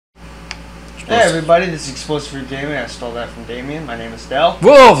Hey everybody, this is ExplosiveFruitGaming. I stole that from Damien. My name is Dell.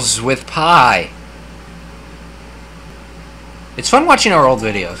 Wolves with pie. It's fun watching our old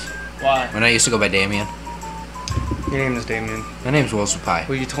videos. Why? When I used to go by Damien. Your name is Damien. My name's Wolves with pie.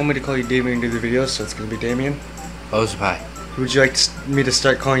 Well, you told me to call you Damien to do the videos, so it's going to be Damien. Wolves with pie. Would you like me to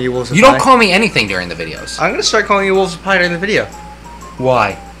start calling you Wolves with You Pie? don't call me anything during the videos. I'm going to start calling you Wolves with Pie during the video.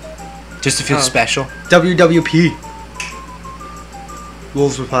 Why? Just to feel special? WWP.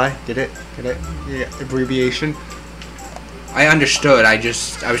 Wolves with Pie. Get it? Yeah, abbreviation. I understood. I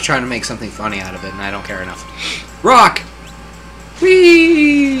was trying to make something funny out of it, and I don't care enough. Rock!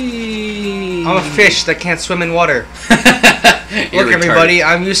 Whee! I'm a fish that can't swim in water. Look, everybody,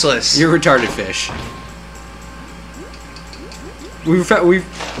 I'm useless. You're a retarded fish. We've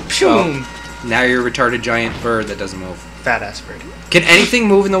Boom. Now you're a retarded giant bird that doesn't move. Fat ass bird. Can anything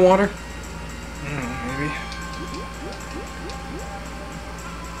move in the water? Maybe.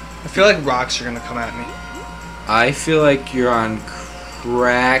 I feel like rocks are gonna come at me. I feel like you're on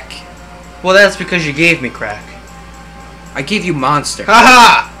crack. Well, that's because you gave me crack. I gave you monster.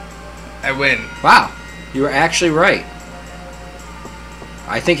 Haha! I win. Wow, you were actually right.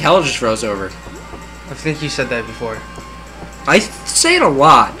 I think hell just froze over. I think you said that before. I say it a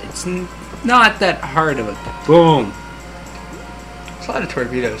lot. It's not that hard of a boom. It's a lot of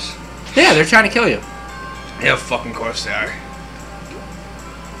torpedoes. Yeah, they're trying to kill you. Yeah, fucking course they are.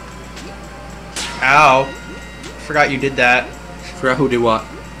 Ow. Forgot you did that. Forgot who did what.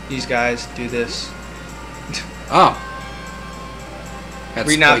 These guys do this. Oh. That's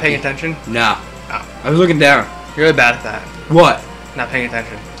Were you not spiky. paying attention? No. Oh. I was looking down. You're really bad at that. What? Not paying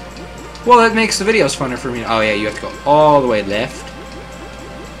attention. Well, that makes the videos funner for me. Oh yeah, you have to go all the way left.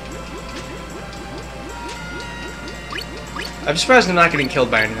 I'm surprised I'm not getting killed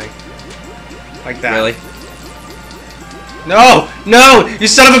by anything. Like that. Really? No! No! You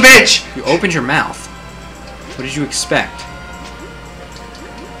son of a bitch! You opened your mouth. What did you expect?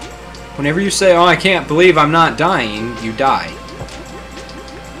 Whenever you say, "Oh, I can't believe I'm not dying," you die.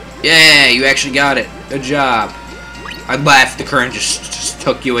 Yeah, you actually got it. Good job. I laughed. The current just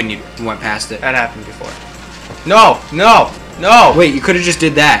took you and you went past it. That happened before. No! No! No! Wait, you could have just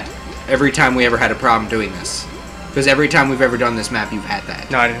did that every time we ever had a problem doing this. Because every time we've ever done this map, you've had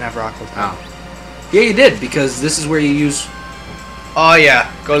that. No, I didn't have rock with me. Oh. Yeah, you did, because this is where you use... Oh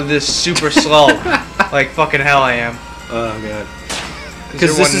yeah, go to this super slow. Like fucking hell I am. Oh, God.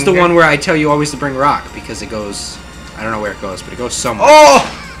 Because this is the one where I tell you always to bring rock, because it goes... I don't know where it goes, but it goes somewhere. Oh!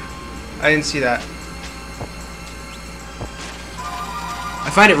 I didn't see that. I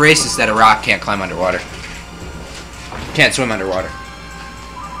find it racist that a rock can't climb underwater. Can't swim underwater.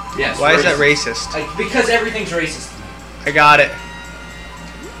 Yes. Why is that racist? Because everything's racist. I got it.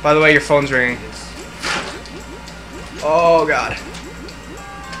 By the way, your phone's ringing. Oh god.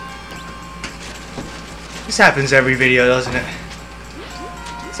 This happens every video, doesn't it?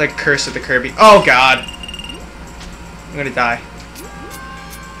 It's like Curse of the Kirby. Oh god. I'm gonna die.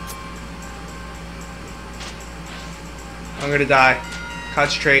 I'm gonna die.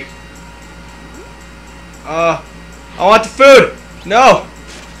 Concentrate. I want the food! No!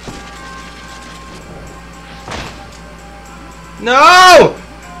 No!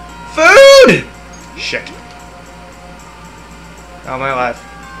 Food! Shit. How am I alive?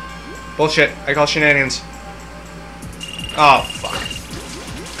 Bullshit. I call shenanigans. Oh, fuck.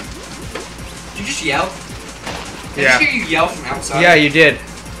 Did you just yell? Did Yeah. I hear you yell from outside? Yeah, you did.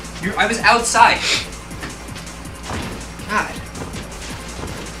 I was outside. God.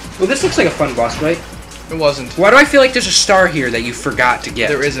 Well, this looks like a fun boss fight. It wasn't. Why do I feel like there's a star here that you forgot to get?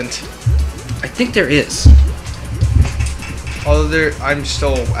 There isn't. I think there is. Although I'm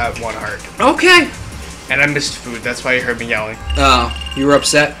still at 1 heart. Okay. And I missed food. That's why you heard me yelling. Oh, you were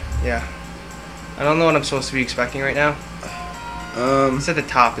upset? Yeah. I don't know what I'm supposed to be expecting right now. It's at the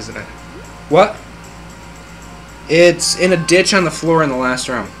top, isn't it? What? It's in a ditch on the floor in the last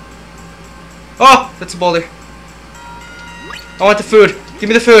room. Oh! That's a boulder. I want the food. Give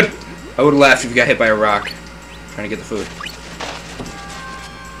me the food. I would have laughed if you got hit by a rock trying to get the food.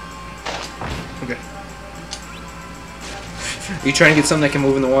 Okay. Are you trying to get something that can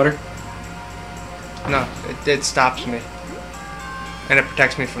move in the water? No, it stops me. And it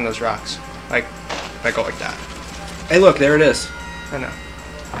protects me from those rocks. Like, if I go like that. Hey, look, there it is. I know.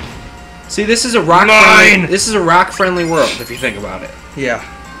 See, this is a rock. Mine! This is a rock-friendly world, if you think about it. Yeah.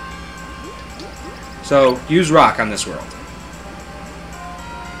 So use rock on this world.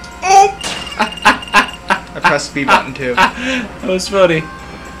 Oh! I pressed B button too. That was funny.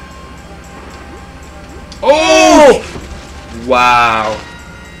 Oh! Wow.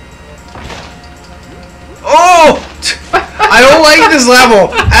 Oh! I don't like this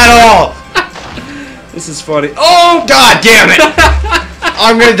level at all. This is funny. Oh, God damn it!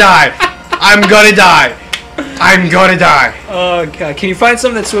 I'm gonna die. I'm gonna die. I'm gonna die. Oh god! Can you find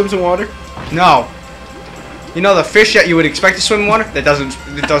something that swims in water? No. You know the fish that you would expect to swim in water? That doesn't.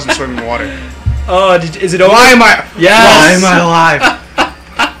 It doesn't swim in water. Oh, is it over? Why am I? Yes. Why am I alive?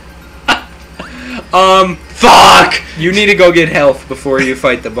 Fuck! You need to go get health before you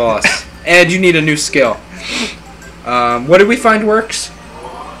fight the boss, and you need a new skill. What did we find works?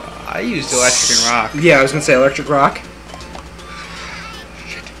 I used electric and rock. Yeah, I was gonna say electric rock.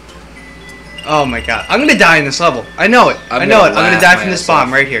 Shit. Oh my god. I'm gonna die in this level. I know it. I know it. I'm gonna die from this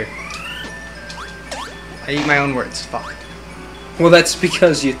bomb right here. I eat my own words. Fuck. Well, that's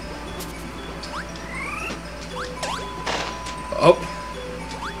because you... Oh.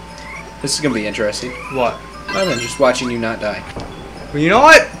 This is gonna be interesting. What? Other than just watching you not die. Well, you know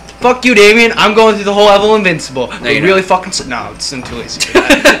what? Fuck you, Damien. I'm going through the whole level invincible. No, you're really fucking... No, it's too lazy for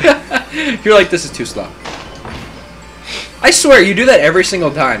that. You're like, this is too slow. I swear, you do that every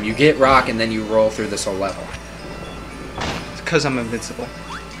single time. You get rock and then you roll through this whole level. It's because I'm invincible.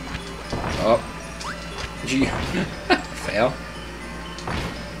 Oh. Gee. Fail.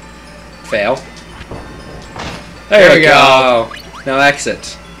 Fail. There we go. Now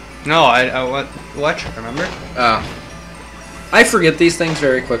exit. No, I want electric, remember? Oh. I forget these things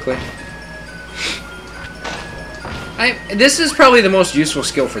very quickly. This is probably the most useful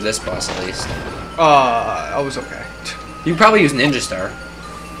skill for this boss, at least. I was okay. You can probably use Ninja Star.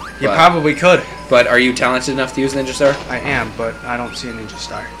 You probably could. But are you talented enough to use Ninja Star? I am, but I don't see a Ninja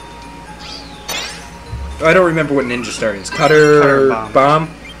Star. I don't remember what Ninja Star is. Cutter bomb.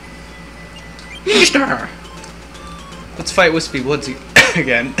 Ninja Star. Let's fight Wispy Woodsy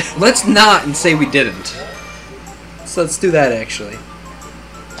again. Let's not and say we didn't. So let's do that actually.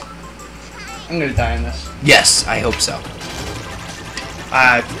 I'm gonna die in this. Yes, I hope so.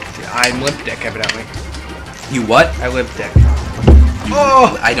 I'm limp dick, evidently. You what? I limp dick.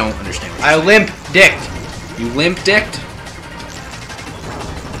 Oh! I don't understand. I limp dicked. You limp dicked?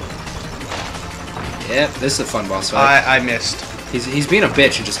 Yep, this is a fun boss fight. I missed. He's being a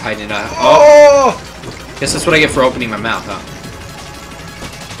bitch and just hiding it out. Oh! Guess that's what I get for opening my mouth, huh?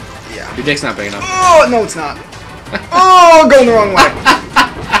 Yeah. Your dick's not big enough. Oh, no, it's not. Oh, going the wrong way.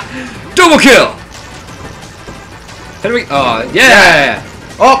 Double kill! How do we... Oh, yeah!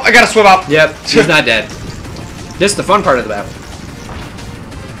 Oh, I gotta swim up. Yep, he's not dead. This is the fun part of the battle.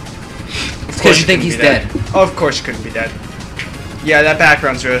 It's because you think he's dead. Oh, of course you couldn't be dead. Yeah, that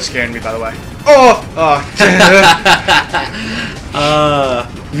background's really scaring me, by the way. Oh! Oh.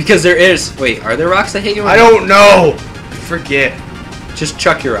 Because there is... Wait, are there rocks that hit you? I don't know. Forget. Just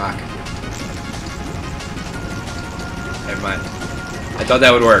chuck your rock. Never mind. I thought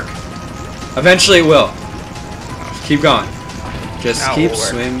that would work. Eventually it will. Keep going. Just Now keep it will work.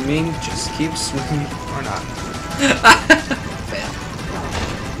 swimming. Just keep swimming. Or not. Fail.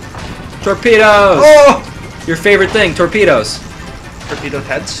 Torpedoes! Oh! Your favorite thing, torpedoes. Torpedo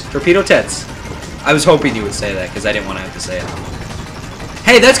heads? Torpedo tits. I was hoping you would say that because I didn't want to have to say it.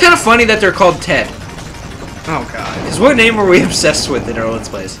 Hey, that's kind of funny that they're called Ted. Oh, God. Because what name were we obsessed with in our own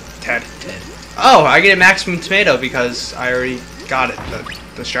place? Ted. Ted. Oh, I get a maximum tomato because I already got it,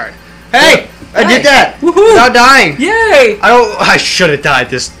 the shard. Hey! I did that! Woohoo! Without dying! Yay! I should have died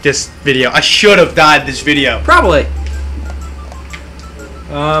this video. I should have died this video. Probably.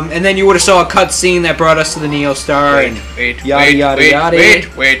 And then you would have saw a cutscene that brought us to the Neo Star and yada.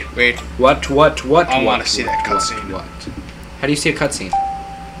 Wait. What? I want to see that cutscene. What? How do you see a cutscene?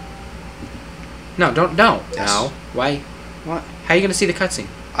 No, don't. No. Yes. No. Why? What? How are you gonna see the cutscene?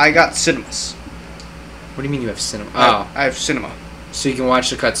 I got cinemas. What do you mean you have cinema? I have cinema. So you can watch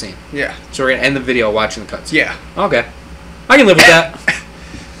the cutscene. Yeah. So we're gonna end the video watching the cutscene. Yeah. Okay. I can live with that.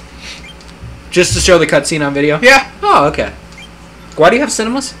 Just to show the cutscene on video? Yeah. Oh, okay. Why do you have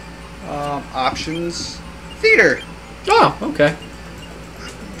cinemas? Options. Theater. Oh, okay.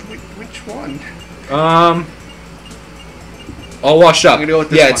 Which one? All washed up. I'm gonna go with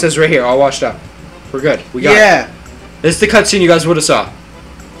this yeah, one. it says right here, all washed up. We're good. We got it. Yeah. This is the cutscene you guys would have saw.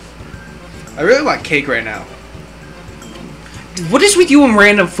 I really want cake right now. What is with you and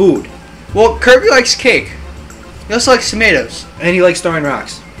random food? Well, Kirby likes cake. He also likes tomatoes. And he likes throwing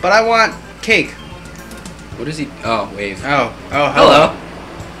rocks. But I want cake. What is he? Oh, wave. Oh, Hello.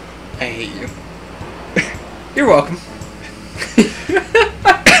 I hate you. You're welcome.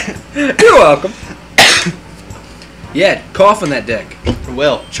 You're welcome. Yeah, cough on that dick. I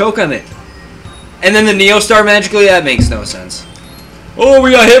will. Choke on it. And then the Neo Star magically? That makes no sense. Oh,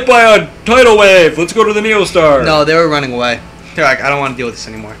 we got hit by a tidal wave. Let's go to the Neo Star. No, they were running away. They're like, I don't want to deal with this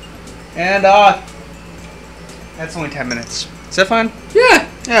anymore. And, that's only 10 minutes. Is that fine? Yeah.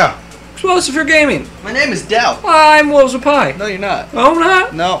 Yeah. ExplosiveFruitGaming. My name is Dow. I'm Wolves of Pie. No, you're not. No, I'm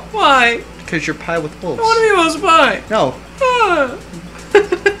not. No. Why? Because you're pie with wolves. I want to be Wolves of Pie. No.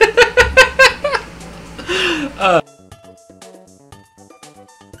 Ah.